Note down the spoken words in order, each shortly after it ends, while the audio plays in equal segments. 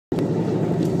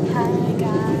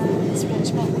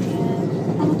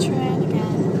train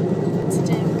again to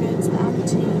David's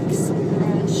Antiques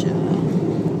Roadshow.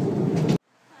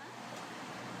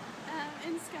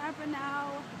 In Scarborough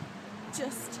now,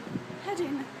 just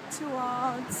heading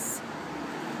towards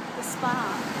the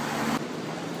spa.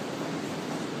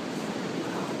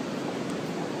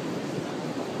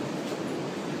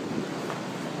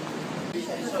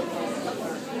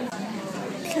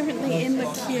 Currently in the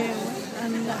queue,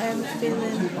 and I'm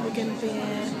feeling we're going to be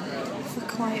here for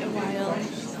quite a while.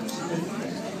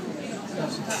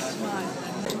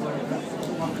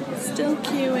 Still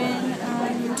queuing,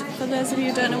 and for those of you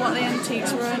who don't know what the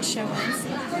Antiques Roadshow is,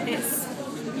 it's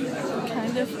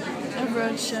kind of a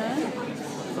roadshow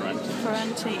for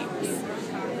antiques.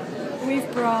 We've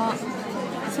brought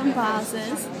some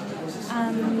vases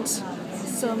and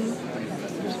some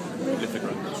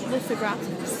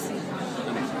lithographs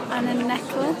and a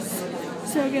necklace,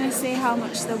 so we're going to see how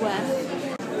much they're worth.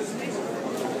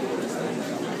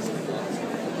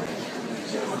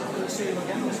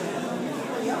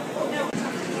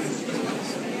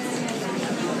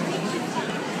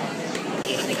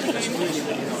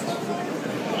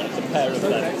 A pair of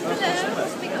them.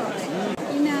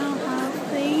 We now have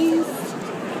these.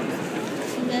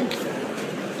 And then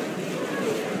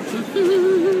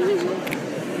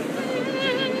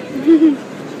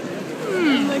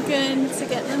and we're going to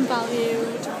get them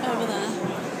valued over there.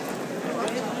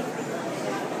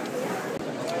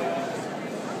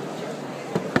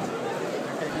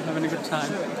 Having a good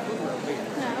time?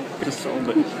 No. Just sold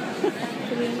it.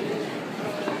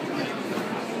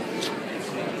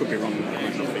 Could be wrong,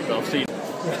 but I've seen it.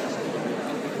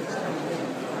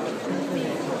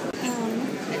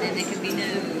 And then there can be no.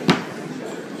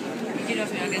 You know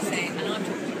what I'm going to say, and I'm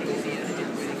talking to you, I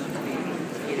didn't really want to be,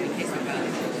 in case we're about it,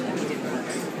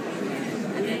 difference.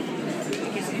 And then it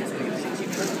gives me a sort of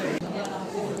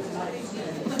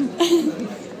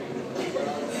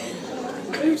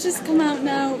We've just come out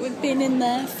now. We've been in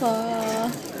there for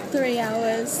 3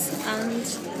 hours and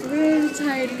we're really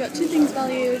tired. We've got 2 things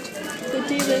valued. The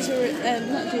dealers were,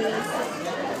 not dealers,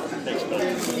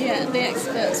 yeah, the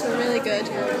experts were really good.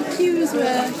 The queues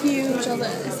were huge,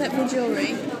 except for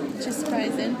jewellery, which is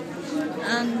surprising.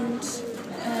 And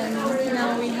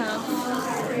now we have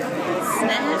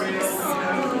snacks.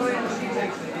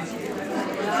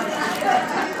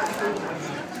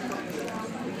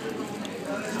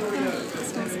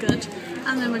 Smells good.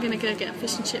 And then we're going to go get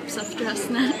fish and chips after our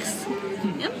snacks.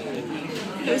 Yep.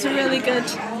 It was a really good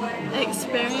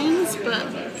experience,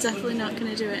 but definitely not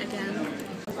going to do it again.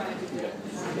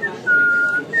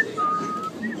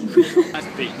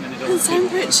 The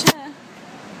temperature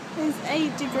is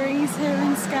 8 degrees here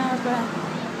in Scarborough,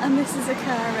 and this is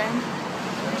occurring.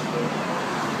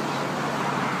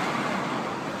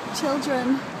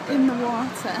 Children in the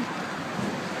water.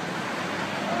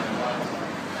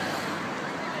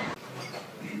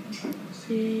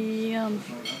 Yum.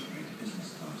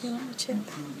 You want a chip?